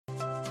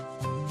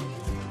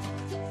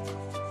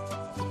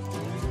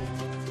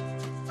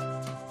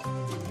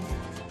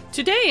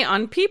Today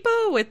on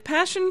People with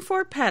Passion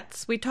for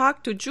Pets, we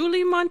talk to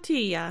Julie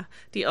Montilla,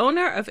 the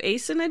owner of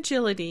Ace and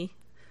Agility.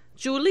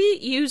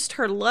 Julie used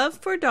her love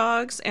for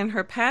dogs and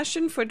her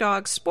passion for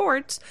dog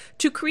sports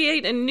to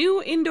create a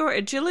new indoor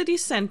agility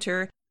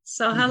center.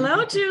 So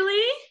hello,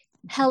 Julie.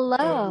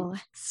 Hello.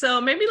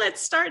 So maybe let's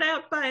start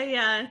out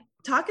by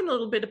talking a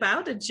little bit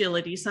about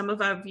agility. Some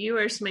of our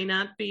viewers may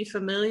not be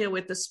familiar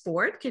with the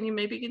sport. Can you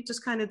maybe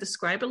just kind of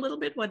describe a little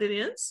bit what it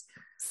is?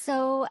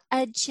 So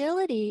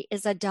agility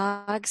is a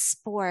dog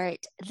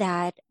sport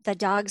that the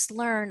dogs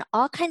learn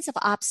all kinds of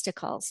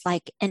obstacles,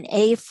 like an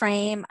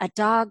A-frame, a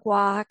dog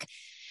walk.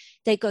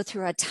 They go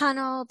through a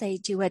tunnel, they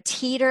do a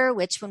teeter,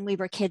 which when we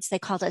were kids, they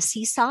called a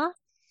seesaw,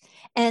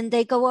 and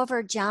they go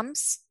over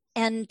jumps.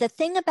 And the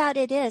thing about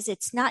it is,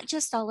 it's not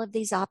just all of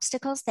these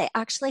obstacles, they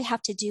actually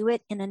have to do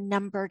it in a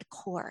numbered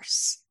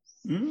course.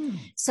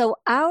 So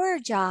our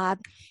job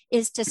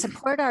is to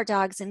support our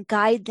dogs and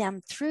guide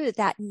them through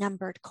that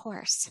numbered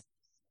course.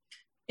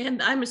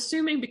 And I'm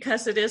assuming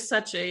because it is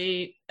such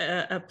a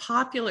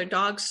popular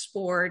dog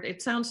sport,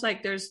 it sounds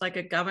like there's like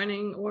a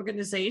governing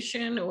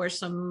organization or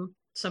some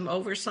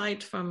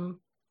oversight from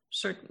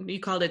certain,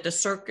 you called it the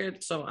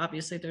circuit. So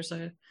obviously there's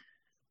an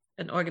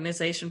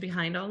organization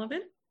behind all of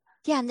it.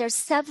 Yeah, and there's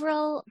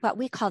several what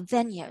we call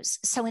venues.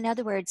 So in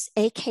other words,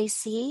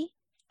 AKC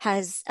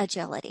has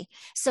agility.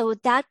 So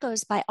that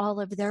goes by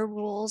all of their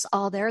rules,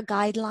 all their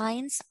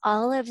guidelines.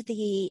 All of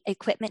the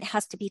equipment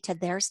has to be to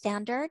their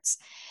standards.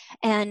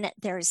 And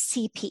there's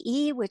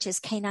CPE, which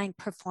is Canine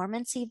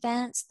Performance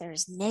Events.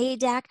 There's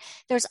NADAC.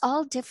 There's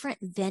all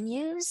different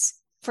venues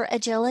for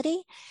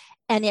agility.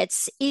 And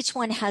each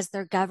one has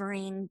their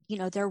governing,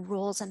 their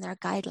rules and their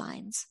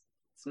guidelines.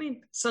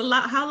 So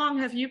how long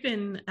have you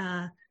been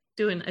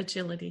doing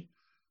agility?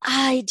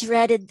 I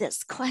dreaded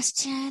this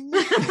question.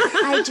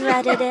 I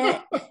dreaded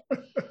it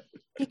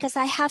because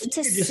I have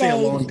to say a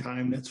long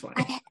time. That's fine.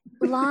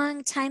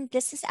 Long time.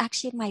 This is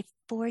actually my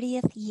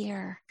 40th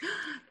year.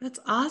 That's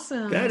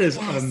awesome. That is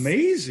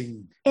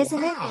amazing.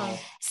 Isn't it?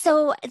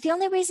 So the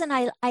only reason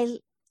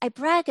I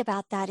brag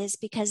about that is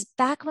because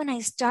back when I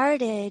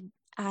started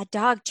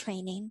dog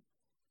training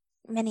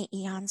many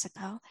eons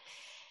ago,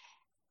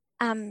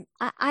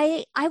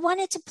 I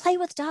wanted to play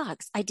with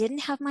dogs. I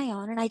didn't have my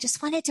own and I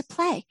just wanted to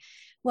play.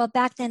 Well,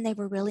 back then they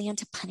were really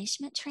into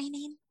punishment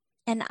training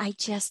and I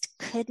just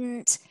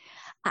couldn't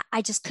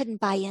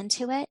buy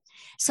into it.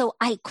 So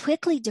I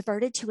quickly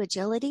diverted to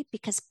agility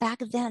because back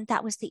then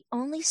that was the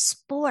only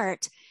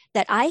sport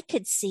that I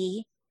could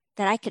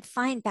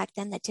find back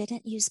then that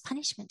didn't use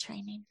punishment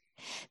training.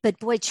 But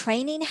boy,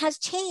 training has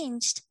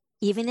changed,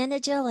 even in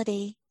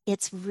agility.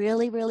 It's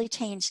really, really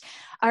changed.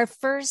 Our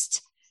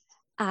first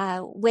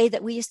way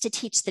that we used to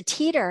teach the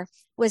teeter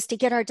was to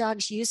get our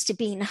dogs used to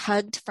being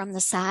hugged from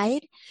the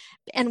side,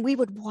 and we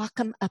would walk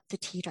them up the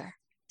teeter,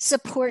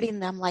 supporting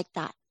them like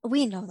that.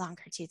 We no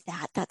longer do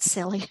that. That's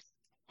silly.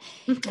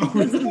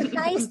 It's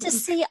nice to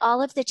see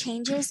all of the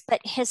changes, but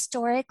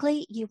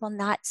historically, you will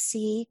not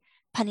see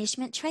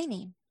punishment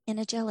training in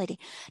agility.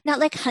 Not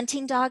like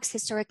hunting dogs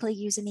historically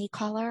use an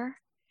e-collar.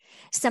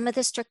 Some of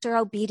the stricter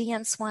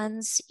obedience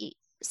ones,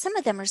 some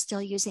of them are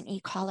still using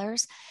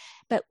e-collars,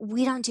 but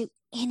we don't do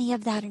any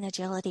of that in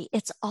agility.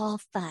 It's all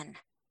fun.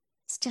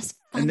 It's just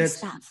fun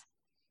stuff.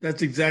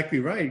 That's exactly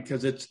right,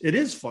 because it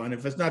is fun.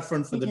 If it's not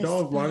fun for the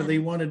dog, why do they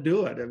want to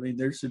do it? I mean,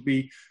 there should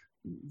be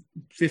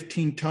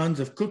 15 tons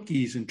of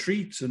cookies and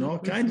treats and all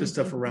kinds of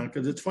stuff around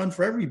because it's fun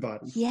for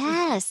everybody.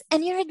 Yes.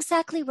 And you're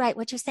exactly right.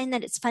 What you're saying,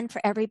 that it's fun for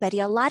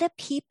everybody. A lot of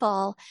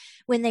people,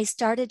 when they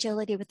start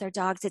agility with their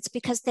dogs, it's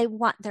because they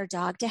want their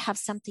dog to have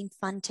something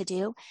fun to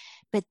do,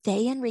 but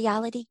they in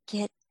reality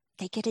get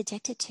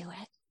addicted to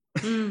it.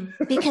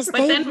 Because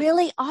they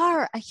really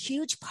are a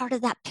huge part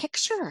of that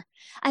picture.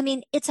 I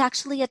mean, it's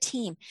actually a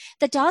team.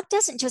 The dog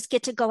doesn't just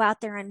get to go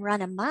out there and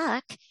run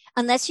amok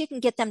unless you can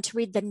get them to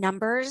read the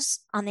numbers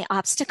on the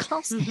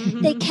obstacles.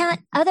 They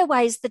can't.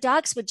 Otherwise, the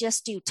dogs would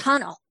just do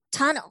tunnel,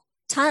 tunnel,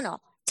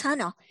 tunnel,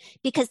 tunnel,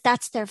 because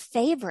that's their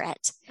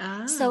favorite.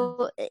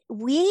 So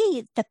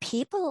we, the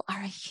people,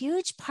 are a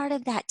huge part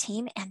of that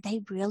team, and they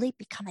really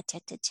become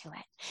addicted to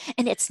it.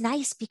 And it's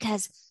nice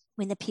because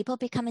when the people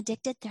become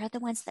addicted, they're the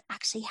ones that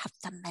actually have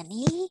the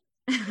money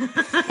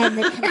and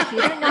the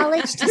computer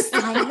knowledge to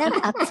sign them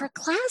up for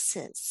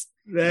classes.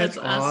 That's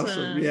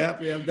awesome.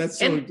 Yeah, that's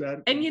so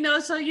exactly.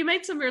 And, so you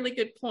made some really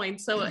good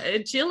points. So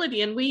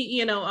agility, and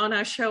we, on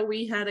our show,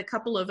 we had a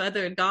couple of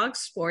other dog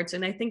sports,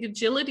 and I think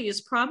agility is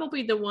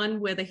probably the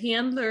one where the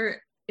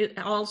handler, it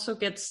also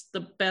gets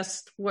the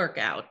best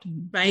workout,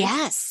 right?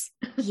 Yes,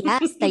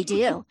 they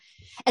do.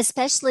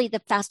 Especially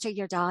the faster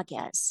your dog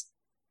is.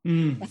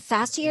 The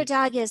faster your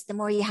dog is, the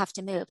more you have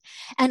to move.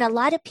 And a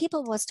lot of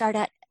people will start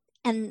at,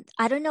 and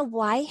I don't know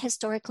why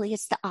historically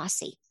it's the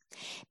Aussie.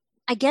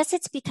 I guess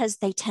it's because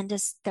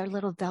they're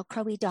little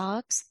Velcro-y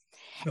dogs.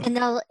 Oh. And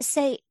they'll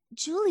say,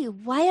 Julie,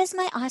 why is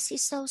my Aussie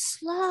so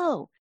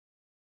slow?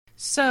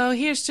 So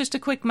here's just a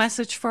quick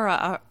message for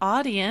our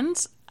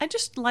audience. I'd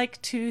just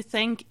like to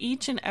thank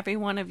each and every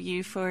one of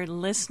you for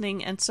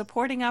listening and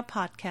supporting our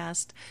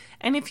podcast.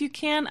 And if you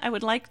can, I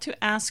would like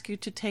to ask you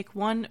to take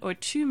 1 or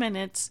 2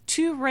 minutes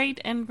to rate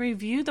and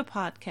review the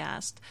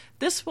podcast.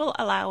 This will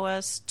allow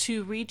us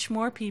to reach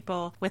more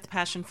people with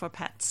passion for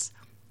pets.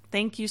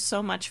 Thank you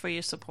so much for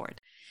your support.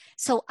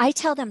 So I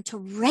tell them to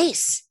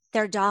race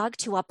their dog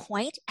to a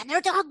point, and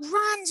their dog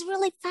runs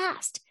really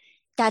fast.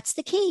 That's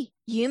the key.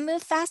 You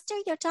move faster,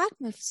 your dog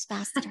moves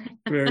faster.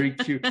 Very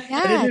cute.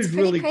 Yeah, it's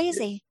pretty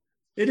crazy.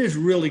 It is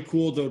really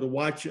cool, though, to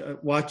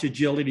watch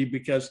agility,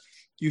 because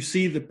you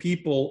see the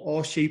people,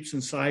 all shapes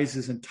and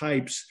sizes and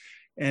types,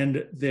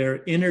 and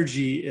their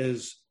energy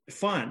is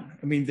fun.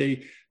 I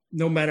mean,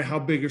 no matter how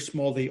big or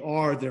small they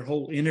are, their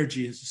whole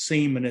energy is the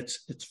same, and it's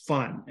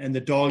fun. And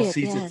the dog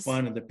sees it's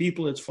fun, and the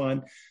people, it's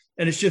fun.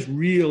 And it's just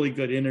really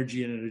good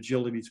energy in an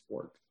agility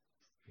sport.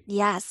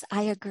 Yes,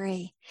 I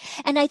agree.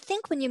 And I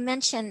think when you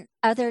mention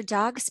other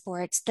dog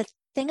sports, the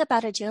thing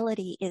about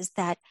agility is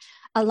that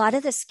a lot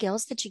of the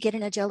skills that you get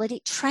in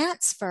agility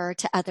transfer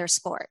to other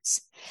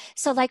sports.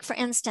 So like, for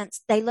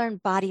instance, they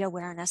learn body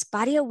awareness.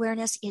 Body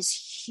awareness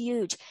is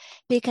huge,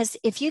 because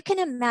if you can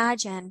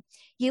imagine,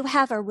 you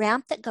have a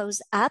ramp that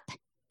goes up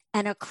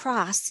and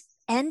across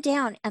and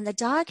down, and the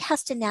dog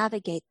has to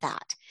navigate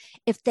that.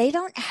 If they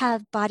don't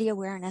have body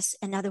awareness,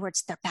 in other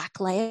words, their back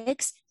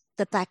legs,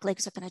 the back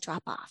legs are going to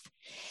drop off.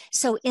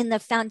 So in the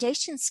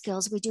foundation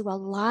skills, we do a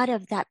lot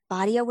of that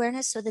body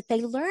awareness so that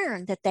they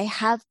learn that they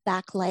have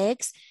back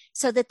legs,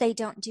 so that they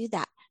don't do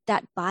that.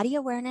 That body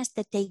awareness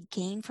that they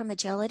gain from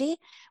agility,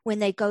 when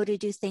they go to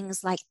do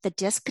things like the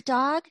disc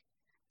dog,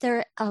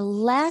 they're a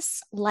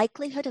less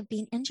likelihood of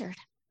being injured.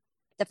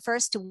 The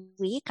first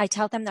week, I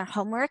tell them their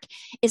homework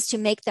is to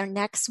make their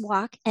next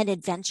walk an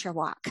adventure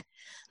walk.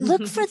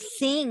 Look for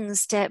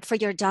things for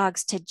your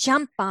dogs to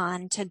jump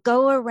on, to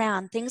go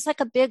around, things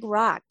like a big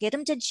rock, get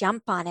them to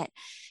jump on it.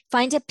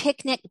 Find a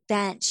picnic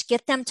bench,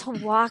 get them to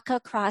walk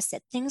across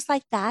it, things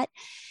like that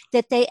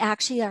they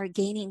actually are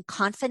gaining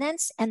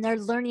confidence, and they're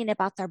learning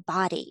about their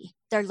body.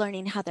 They're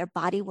learning how their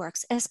body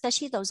works,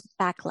 especially those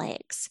back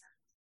legs.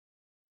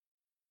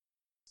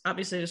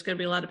 Obviously, there's going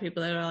to be a lot of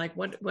people that are like,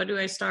 what do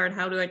I start?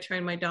 How do I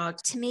train my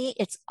dogs? To me,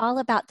 it's all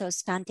about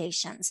those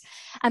foundations.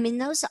 I mean,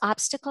 those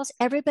obstacles,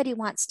 everybody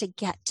wants to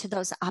get to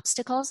those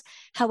obstacles.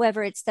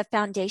 However, it's the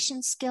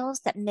foundation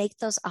skills that make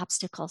those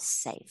obstacles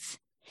safe.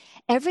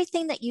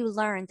 Everything that you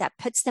learn that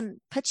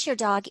puts your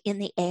dog in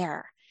the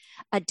air,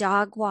 a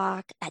dog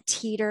walk, a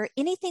teeter,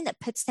 anything that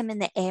puts them in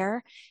the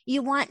air,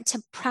 you want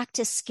to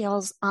practice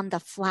skills on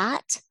the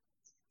flat,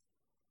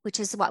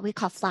 which is what we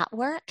call flat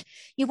work.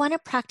 You want to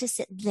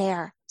practice it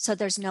there, so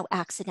there's no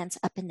accidents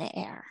up in the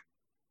air.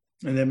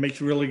 And that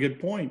makes a really good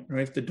point,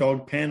 right? If the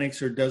dog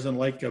panics or doesn't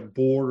like a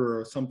board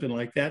or something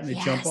like that, and they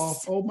jump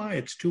off, oh my,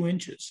 it's 2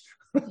 inches.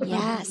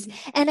 Yes.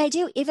 And I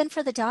do, even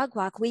for the dog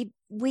walk,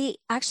 we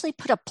actually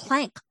put a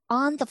plank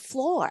on the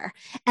floor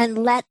and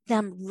let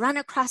them run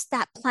across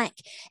that plank.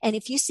 And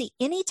if you see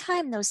any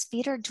time those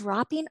feet are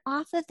dropping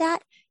off of that,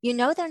 you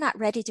know they're not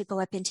ready to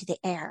go up into the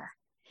air.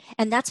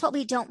 And that's what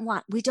we don't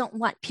want. We don't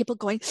want people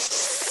going,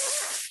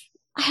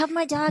 I have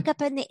my dog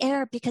up in the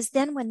air, because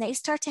then when they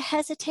start to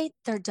hesitate,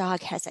 their dog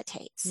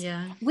hesitates.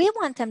 Yeah. We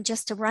want them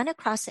just to run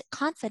across it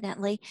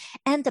confidently,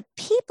 and the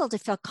people to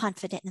feel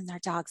confident in their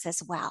dogs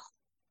as well.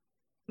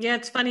 Yeah,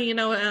 it's funny,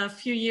 a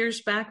few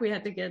years back, we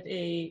had to get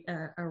a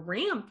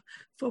ramp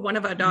for one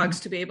of our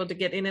dogs to be able to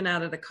get in and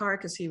out of the car,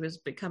 because he was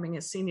becoming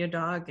a senior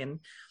dog. And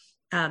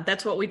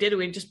that's what we did.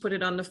 We just put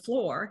it on the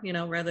floor,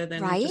 rather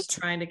than just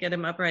trying to get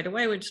him up right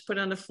away. We just put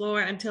it on the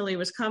floor until he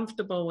was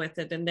comfortable with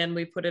it. And then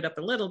we put it up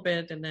a little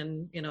bit, and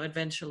then,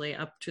 eventually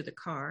up to the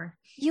car.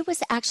 You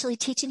was actually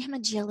teaching him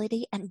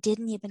agility and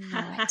didn't even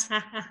know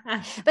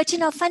it.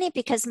 But, funny,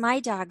 because my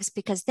dogs,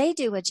 because they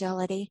do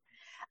agility,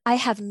 I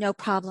have no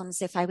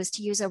problems if I was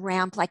to use a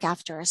ramp like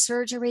after a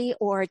surgery,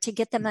 or to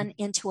get them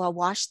into a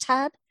wash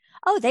tub.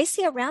 Oh, they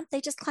see a ramp,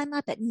 they just climb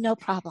up it, no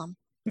problem.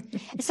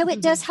 So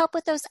it does help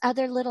with those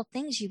other little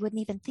things you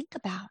wouldn't even think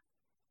about.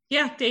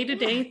 Yeah,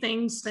 day-to-day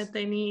things that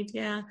they need.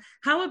 Yeah.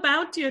 How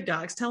about your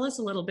dogs? Tell us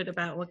a little bit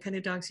about what kind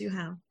of dogs you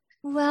have.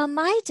 Well,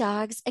 my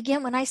dogs,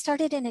 again, when I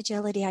started in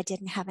agility, I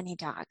didn't have any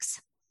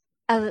dogs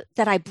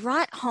that I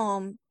brought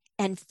home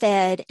and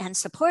fed and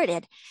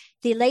supported.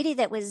 The lady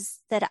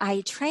that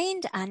I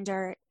trained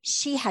under,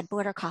 she had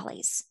border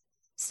collies.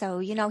 So,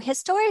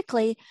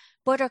 historically,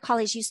 border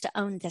collies used to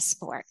own this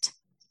sport.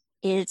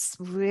 It's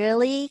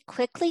really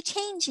quickly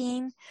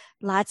changing.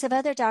 Lots of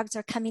other dogs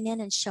are coming in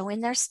and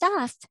showing their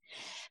stuff.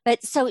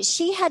 But so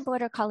she had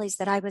border collies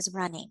that I was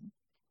running.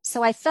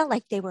 So I felt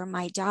like they were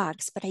my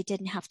dogs, but I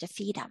didn't have to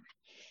feed them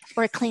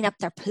or clean up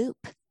their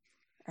poop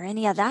or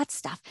any of that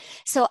stuff.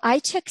 So I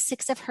took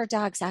 6 of her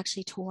dogs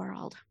actually to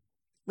World,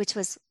 which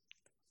was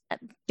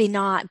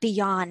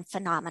beyond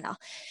phenomenal.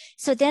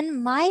 So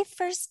then my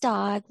first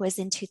dog was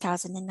in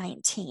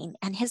 2019,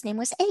 and his name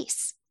was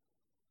Ace.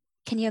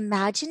 Can you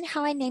imagine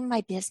how I named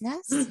my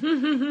business?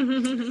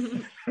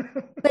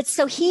 But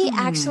so he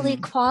actually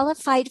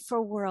qualified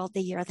for World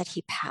the year that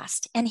he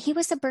passed, and he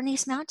was a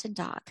Bernese Mountain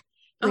Dog.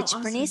 which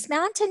awesome. Bernese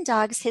Mountain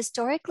Dogs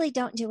historically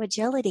don't do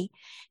agility,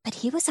 but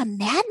he was a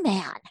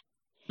madman.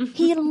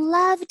 He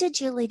loved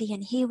agility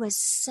and he was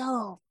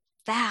so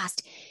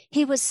fast.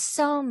 He was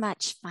so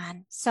much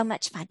fun, so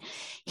much fun.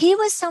 He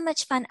was so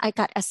much fun. I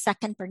got a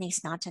second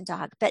Bernese Mountain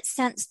Dog, but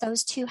since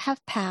those two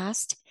have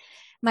passed,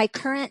 my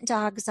current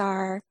dogs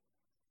are,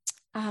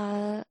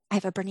 I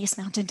have a Bernese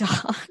Mountain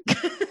Dog.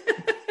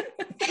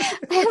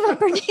 I have a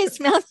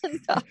Bernese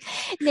Mountain Dog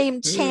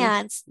named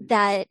Chance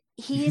that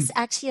he's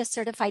actually a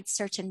certified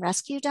search and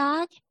rescue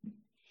dog.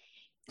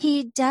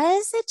 He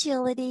does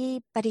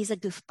agility, but he's a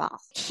goofball.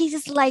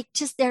 He's like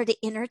just there to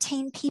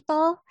entertain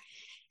people.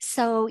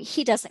 So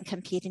he doesn't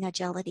compete in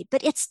agility,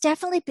 but it's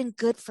definitely been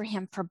good for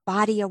him for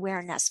body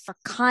awareness, for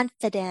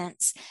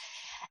confidence,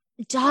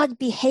 dog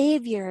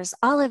behaviors,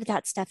 all of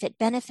that stuff. It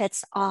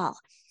benefits all.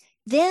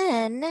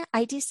 Then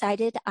I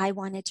decided I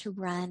wanted to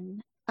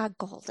run a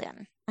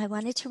golden. I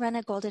wanted to run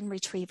a golden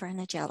retriever in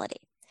agility.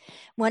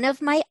 One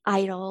of my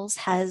idols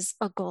has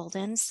a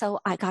golden, so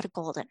I got a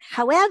golden.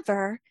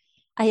 However,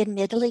 I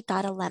admittedly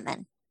got a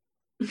lemon.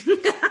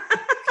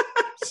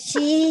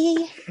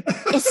 She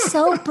is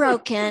so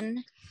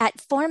broken. At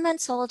 4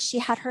 months old, she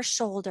had her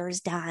shoulders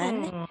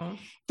done. Aww.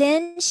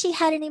 Then she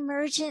had an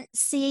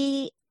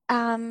emergency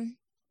on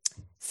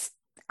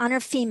her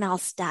female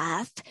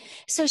stuff.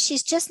 So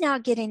she's just now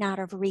getting out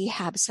of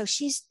rehab. So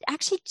she's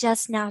actually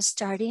just now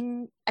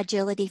starting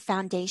Agility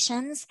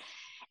Foundations.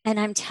 And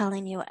I'm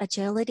telling you,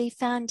 Agility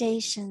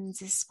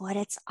Foundations is what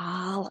it's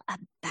all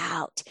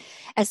about.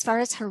 As far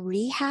as her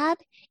rehab,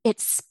 it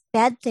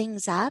sped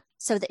things up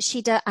so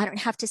that I don't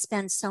have to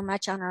spend so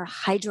much on her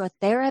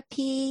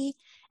hydrotherapy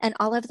and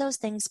all of those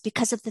things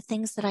because of the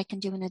things that I can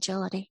do in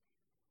agility.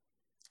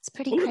 It's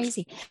pretty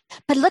crazy.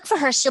 But look for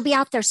her. She'll be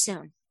out there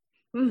soon.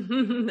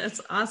 That's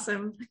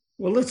awesome.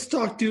 Well, let's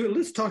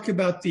talk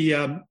about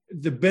the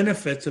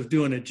benefits of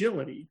doing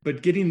agility,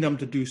 but getting them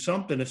to do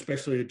something,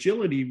 especially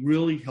agility,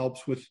 really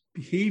helps with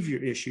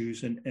behavior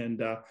issues, and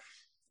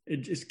it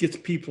just gets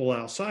people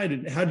outside.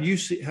 And how do you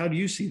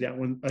see that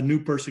when a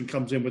new person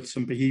comes in with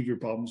some behavior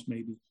problems,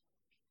 maybe?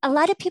 A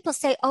lot of people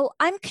say, oh,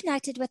 I'm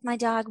connected with my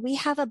dog. We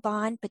have a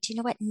bond, but you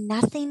know what?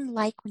 Nothing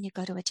like when you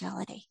go to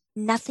agility.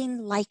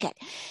 Nothing like it,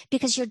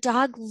 because your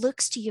dog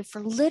looks to you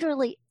for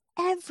literally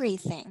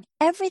everything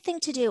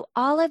to do.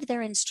 All of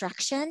their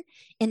instruction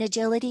in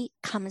agility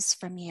comes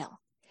from you.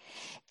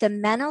 The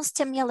mental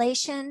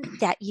stimulation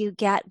that you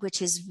get,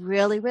 which is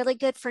really, really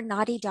good for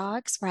naughty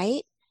dogs,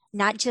 right?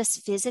 Not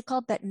just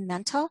physical, but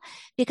mental,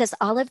 because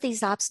all of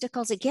these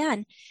obstacles,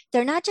 again,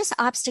 they're not just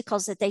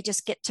obstacles that they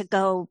just get to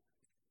go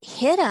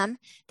hit them.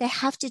 They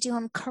have to do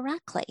them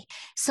correctly.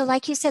 So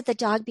like you said, the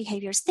dog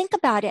behaviors, think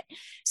about it.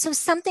 So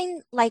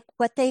something like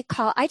what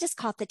I just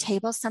call it the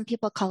table. Some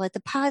people call it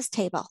the pause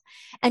table.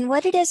 And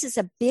what it is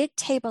a big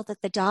table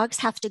that the dogs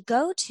have to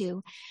go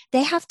to.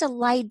 They have to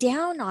lie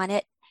down on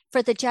it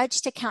for the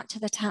judge to count to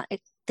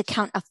the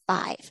count of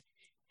 5.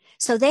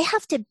 So they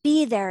have to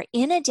be there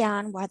in a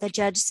down while the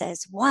judge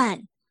says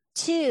 1,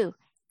 2,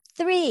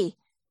 3,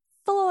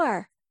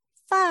 4,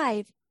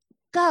 5,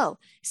 go.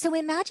 So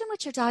imagine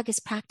what your dog is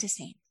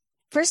practicing.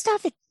 First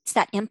off, it's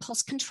that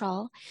impulse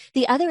control.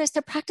 The other is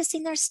they're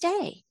practicing their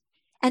stay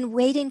and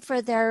waiting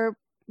for their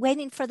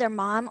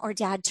mom or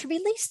dad to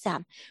release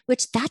them,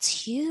 which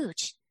that's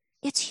huge.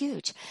 It's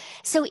huge.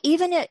 So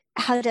even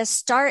how to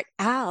start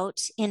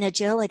out in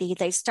agility,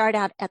 they start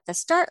out at the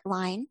start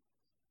line.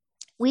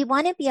 We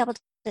want to be able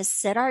to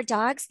sit our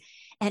dogs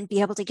and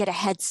be able to get a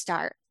head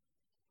start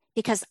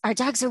because our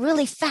dogs are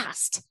really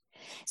fast.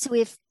 So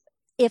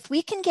if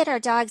we can get our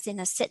dogs in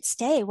a sit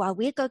stay while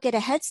we go get a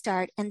head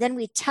start and then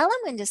we tell them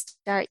when to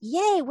start,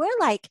 yay, we're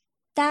like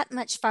that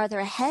much farther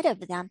ahead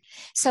of them.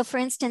 So for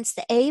instance,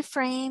 the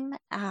A-frame,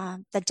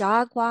 the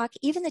dog walk,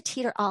 even the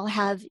teeter all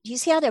have, do you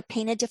see how they're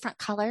painted different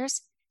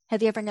colors?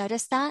 Have you ever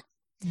noticed that?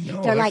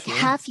 No, they're like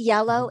half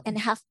yellow and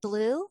half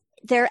blue.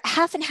 They're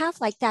half and half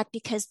like that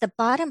because the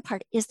bottom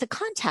part is the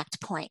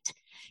contact point.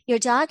 Your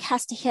dog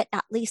has to hit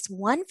at least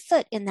 1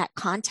 foot in that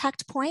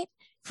contact point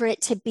for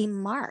it to be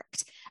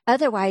marked.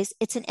 Otherwise,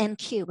 it's an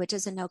NQ, which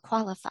is a no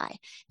qualify.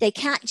 They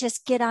can't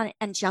just get on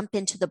and jump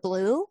into the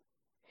blue.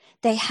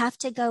 They have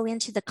to go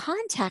into the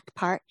contact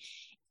part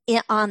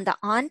on the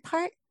on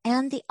part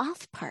and the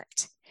off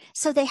part.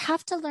 So they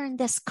have to learn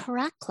this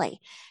correctly.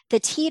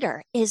 The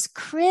teeter is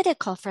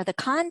critical for the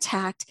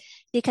contact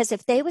because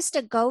if they was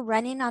to go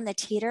running on the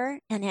teeter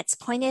and it's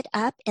pointed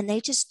up and they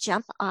just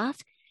jump off,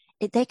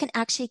 they can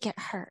actually get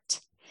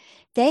hurt.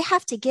 They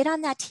have to get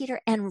on that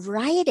teeter and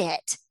ride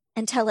it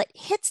until it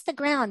hits the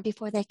ground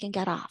before they can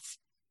get off.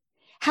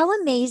 How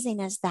amazing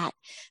is that?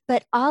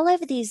 But all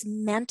of these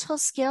mental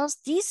skills,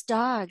 these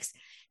dogs,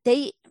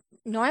 they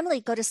normally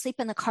go to sleep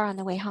in the car on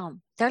the way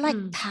home. They're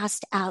like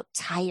passed out,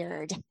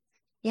 tired.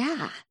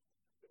 Yeah.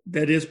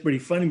 That is pretty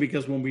funny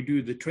because when we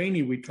do the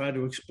training, we try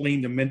to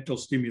explain the mental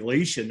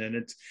stimulation, and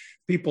it's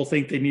people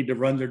think they need to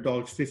run their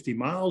dogs 50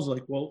 miles.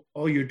 Like, well,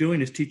 all you're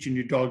doing is teaching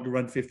your dog to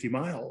run 50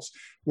 miles,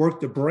 work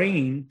the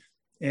brain.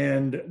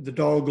 and the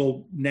dog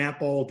will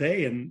nap all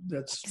day. And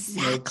that's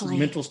exactly.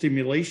 Mental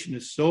stimulation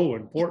is so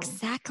important.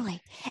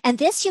 Exactly. And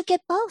this, you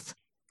get both.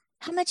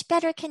 How much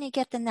better can you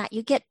get than that?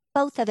 You get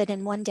both of it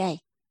in one day.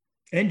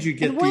 And you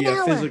get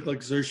the physical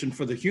exertion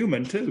for the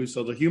human too.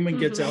 So the human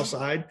gets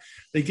outside.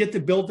 They get to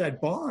build that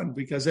bond,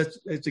 because that's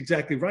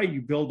exactly right.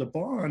 You build a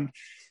bond,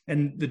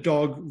 and the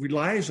dog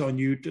relies on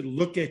you to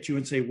look at you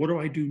and say, what do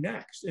I do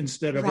next?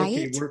 Instead of,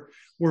 okay,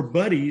 we're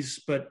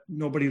buddies, but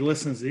nobody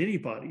listens to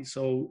anybody.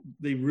 So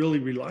they really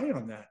rely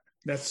on that.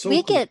 That's so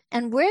cool.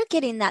 And we're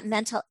getting that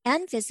mental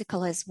and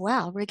physical as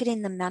well. We're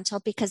getting the mental,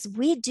 because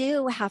we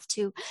do have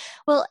to,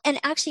 well, and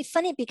actually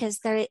funny, because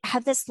they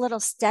have this little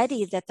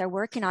study that they're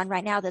working on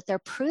right now that they're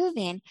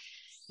proving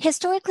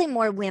historically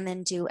more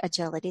women do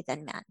agility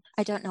than men.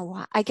 I don't know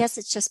why. I guess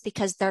it's just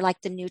because they're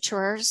like the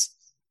nurturers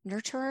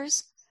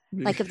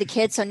like of the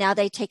kids. So now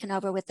they've taken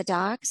over with the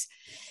dogs.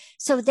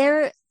 So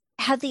they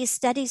have these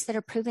studies that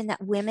are proving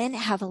that women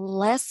have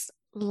less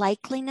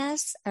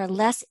likeliness or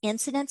less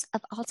incidence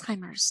of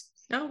Alzheimer's.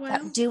 Oh, wow.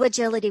 Do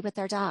agility with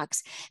their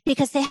dogs,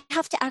 because they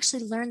have to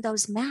actually learn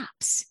those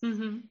maps.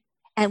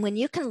 And when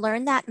you can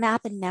learn that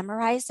map and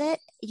memorize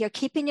it, you're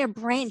keeping your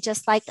brain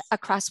just like a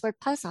crossword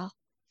puzzle.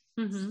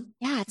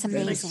 Yeah, it's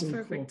amazing. That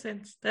makes perfect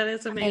sense. That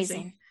is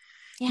amazing.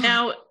 Yeah.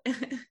 Now,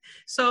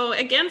 so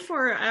again,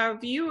 for our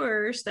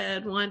viewers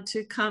that want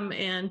to come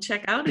and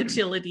check out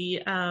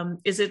agility,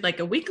 is it like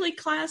a weekly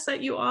class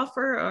that you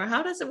offer, or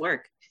how does it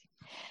work?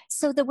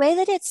 So the way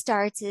that it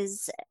starts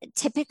is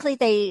typically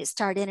they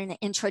start in an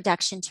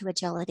introduction to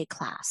agility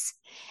class,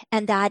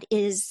 and that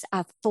is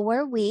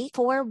 4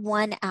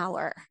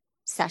 1-hour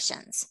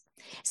sessions.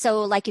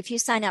 So like if you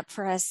sign up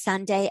for a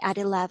Sunday at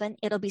 11,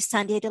 it'll be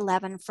Sunday at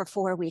 11 for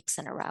 4 weeks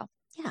in a row.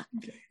 Yeah.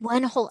 Okay.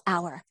 1 whole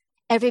hour.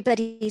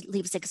 Everybody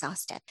leaves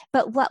exhausted.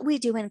 But what we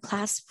do in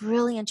class,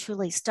 really and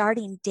truly,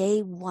 starting day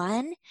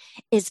one,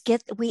 is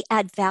we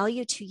add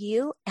value to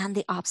you and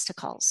the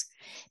obstacles.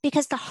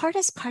 Because the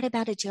hardest part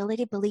about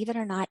agility, believe it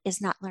or not,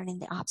 is not learning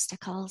the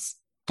obstacles.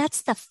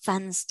 That's the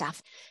fun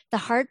stuff. The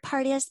hard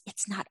part is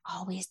it's not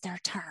always their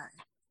turn.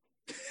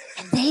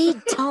 And they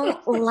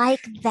don't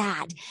like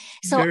that.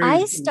 So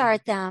I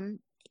start them.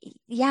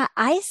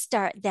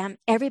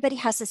 Everybody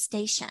has a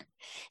station.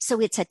 So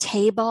it's a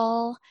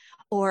table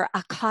or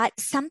a cot,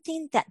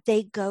 something that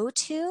they go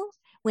to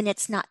when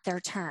it's not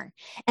their turn.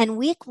 And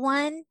week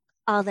 1,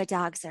 all the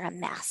dogs are a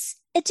mess.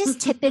 It's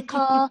just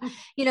typical.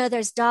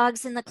 There's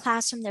dogs in the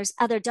classroom. There's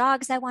other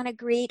dogs I want to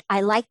greet.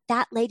 I like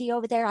that lady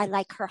over there. I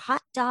like her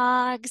hot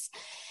dogs.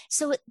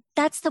 So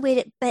that's the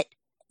way but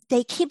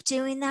they keep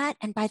doing that.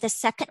 And by the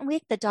second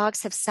week, the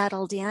dogs have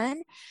settled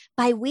in.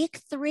 By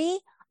week 3,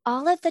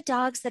 all of the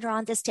dogs that are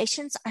on the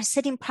stations are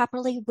sitting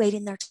properly,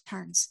 waiting their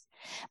turns.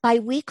 By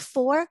week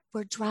 4,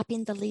 we're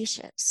dropping the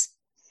leashes,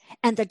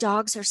 and the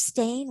dogs are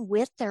staying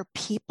with their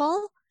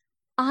people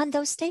on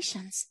those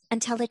stations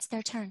until it's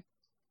their turn.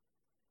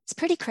 It's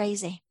pretty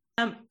crazy.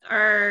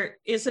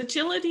 Is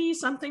agility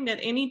something that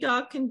any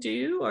dog can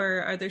do,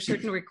 or are there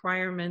certain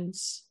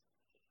requirements?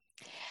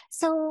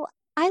 So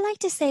I like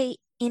to say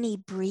any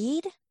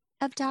breed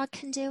of dog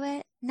can do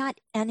it.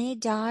 Not any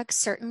dog,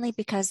 certainly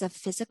because of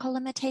physical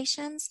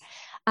limitations.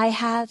 I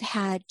have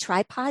had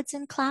tripods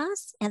in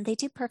class and they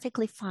do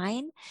perfectly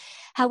fine.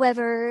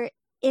 However,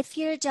 if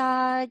your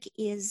dog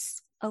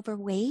is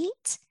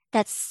overweight,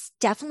 that's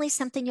definitely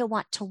something you'll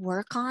want to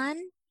work on.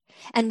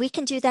 And we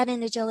can do that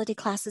in agility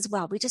class as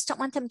well. We just don't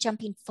want them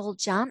jumping full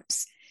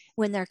jumps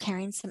when they're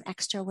carrying some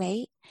extra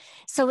weight.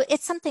 So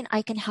it's something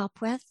I can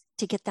help with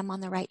to get them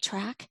on the right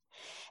track.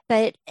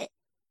 But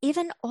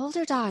even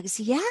older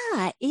dogs,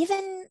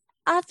 even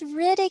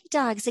arthritic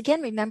dogs.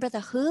 Again, remember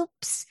the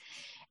hoops,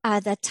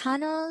 the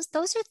tunnels.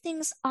 Those are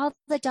things all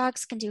the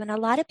dogs can do. And a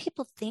lot of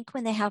people think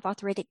when they have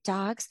arthritic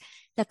dogs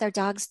that their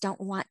dogs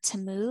don't want to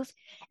move.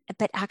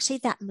 But actually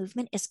that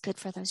movement is good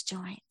for those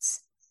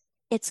joints.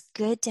 It's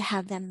good to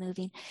have them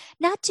moving.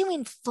 Not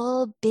doing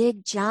full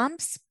big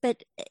jumps,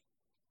 but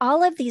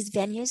all of these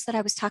venues that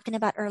I was talking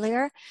about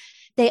earlier,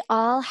 they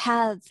all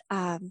have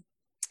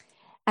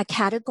a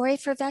category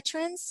for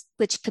veterans,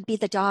 which could be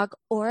the dog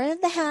or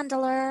the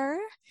handler,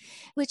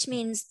 which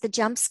means the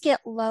jumps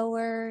get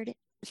lowered,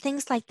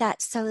 things like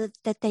that, so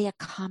that they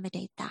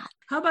accommodate that.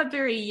 How about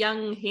very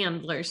young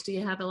handlers? Do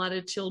you have a lot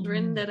of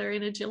children that are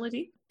in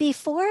agility?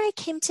 Before I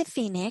came to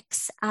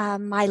Phoenix,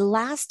 my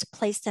last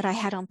place that I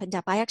had opened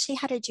up, I actually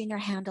had a junior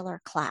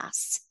handler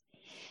class.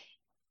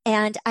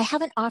 And I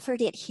haven't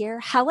offered it here.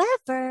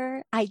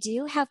 However, I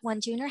do have one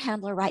junior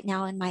handler right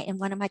now in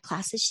one of my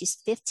classes. She's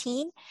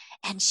 15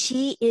 and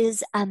she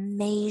is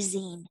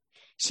amazing.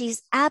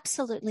 She's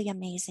absolutely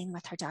amazing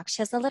with her dog.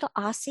 She has a little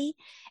Aussie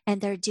and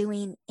they're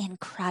doing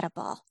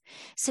incredible.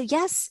 So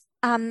yes,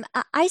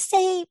 I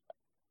say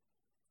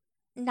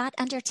not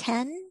under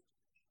 10.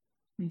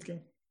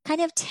 Okay.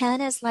 Kind of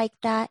 10 is like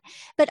that,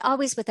 but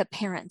always with a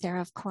parent there,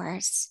 of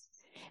course.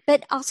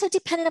 But also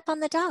dependent upon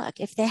the dog.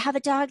 If they have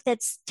a dog that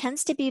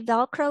tends to be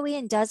Velcro-y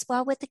and does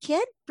well with the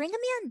kid, bring them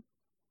in.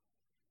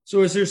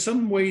 So is there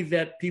some way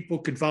that people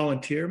could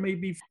volunteer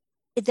maybe?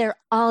 they're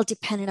all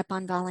dependent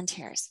upon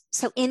volunteers.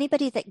 So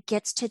anybody that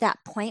gets to that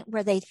point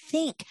where they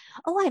think,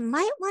 oh, I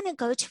might want to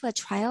go to a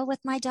trial with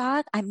my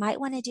dog. I might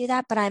want to do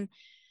that, but I'm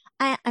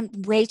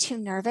way too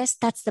nervous.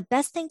 That's the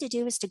best thing to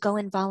do, is to go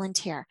and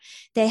volunteer.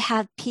 They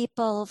have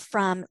people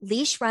from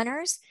leash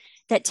runners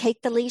that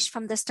take the leash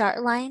from the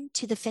start line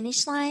to the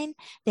finish line.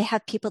 They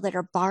have people that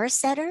are bar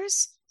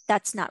setters.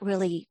 That's not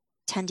really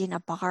tending a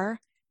bar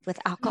with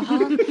alcohol.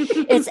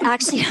 It's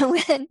actually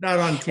when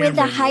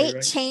the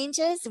height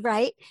changes,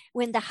 right?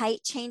 When the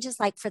height changes,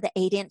 like for the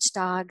 8-inch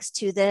dogs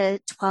to the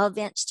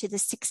 12-inch to the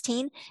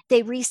 16,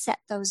 they reset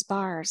those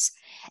bars.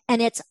 And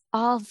it's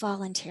all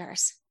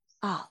volunteers,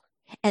 all.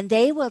 And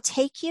they will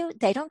take you.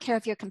 They don't care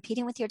if you're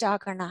competing with your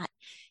dog or not.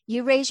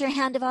 You raise your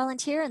hand to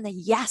volunteer and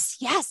yes.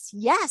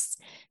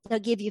 They'll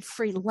give you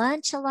free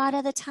lunch a lot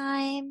of the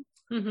time.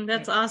 Mm-hmm,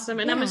 that's awesome.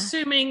 And I'm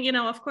assuming,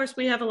 of course,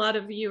 we have a lot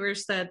of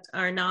viewers that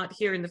are not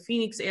here in the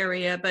Phoenix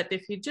area, but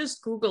if you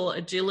just Google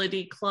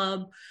Agility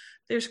Club,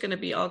 there's going to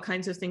be all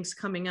kinds of things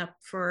coming up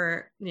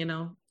for,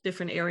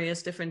 different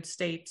areas, different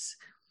states.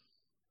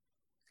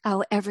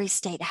 Oh, every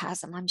state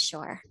has them, I'm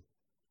sure.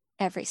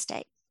 Every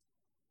state.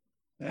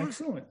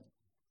 Excellent.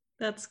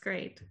 That's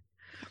great.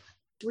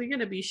 We're going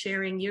to be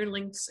sharing your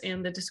links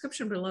in the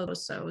description below,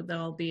 so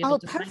they'll be able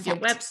to find your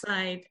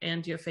website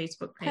and your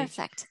Facebook page.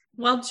 Perfect.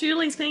 Well,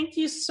 Julie, thank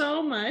you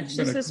so much.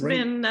 This has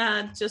been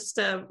just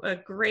a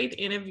great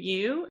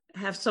interview. I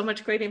have so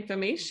much great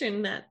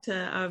information that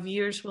our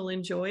viewers will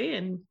enjoy.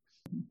 And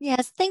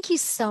yes, thank you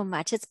so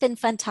much. It's been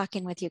fun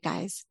talking with you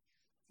guys.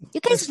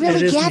 You guys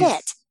really get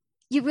it.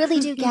 You really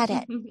do get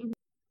it.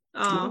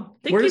 Oh,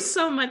 thank you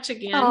so much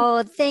again.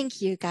 Oh,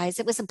 thank you guys.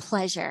 It was a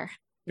pleasure.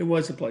 It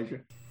was a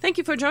pleasure. Thank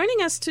you for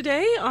joining us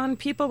today on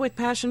People with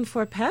Passion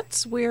for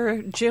Pets.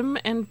 We're Jim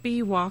and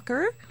Bee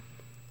Walker,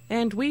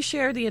 and we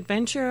share the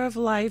adventure of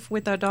life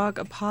with our dog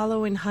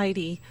Apollo and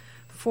Heidi.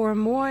 For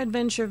more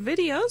adventure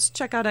videos,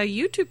 check out our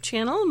YouTube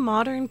channel,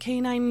 Modern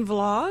Canine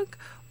Vlog,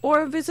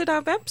 or visit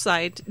our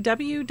website,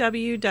 www.mcs.dog.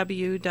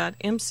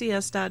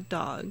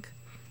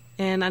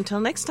 And until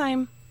next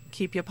time,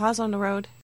 keep your paws on the road.